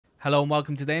Hello and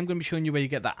welcome. Today I'm going to be showing you where you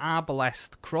get the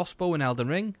ARBALEST crossbow in Elden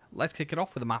Ring. Let's kick it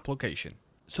off with a map location.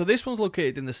 So this one's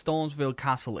located in the STORMVEIL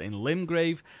castle in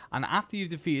Limgrave, and after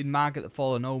you've defeated Margaret the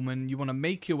Fallen Omen, you want to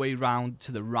make your way round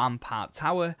to the Rampart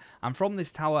Tower, and from this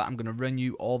tower I'm going to run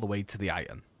you all the way to the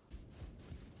item.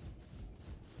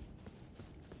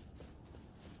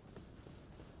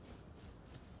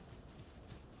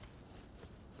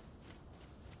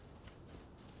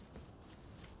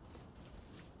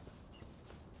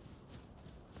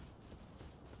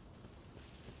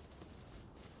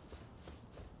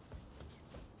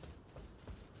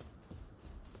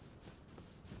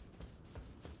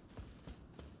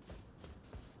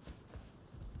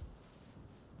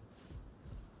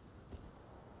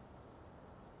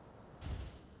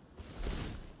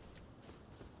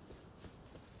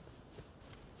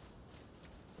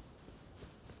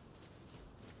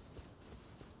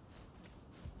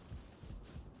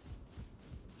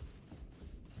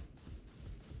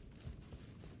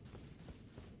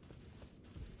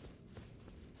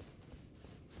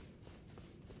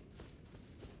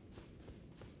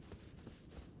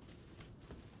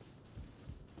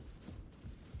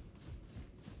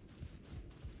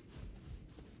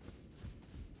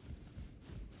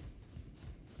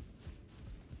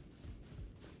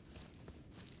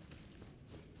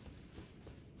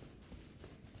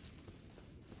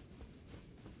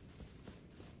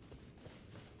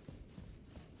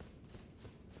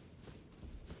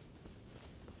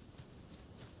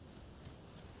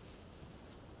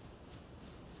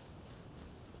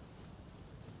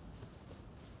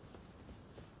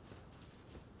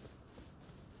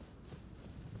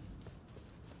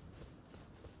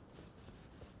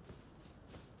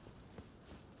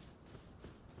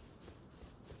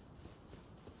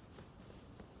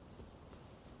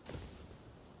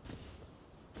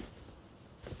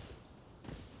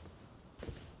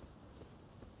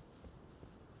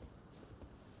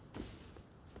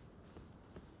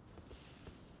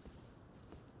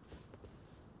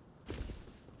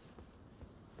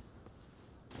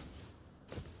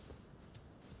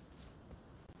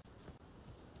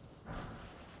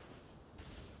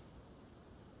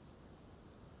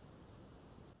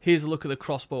 Here's a look at the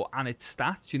crossbow and its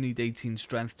stats. You need 18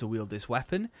 strength to wield this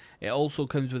weapon. It also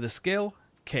comes with a skill,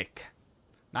 kick.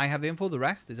 Now you have the info, the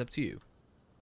rest is up to you.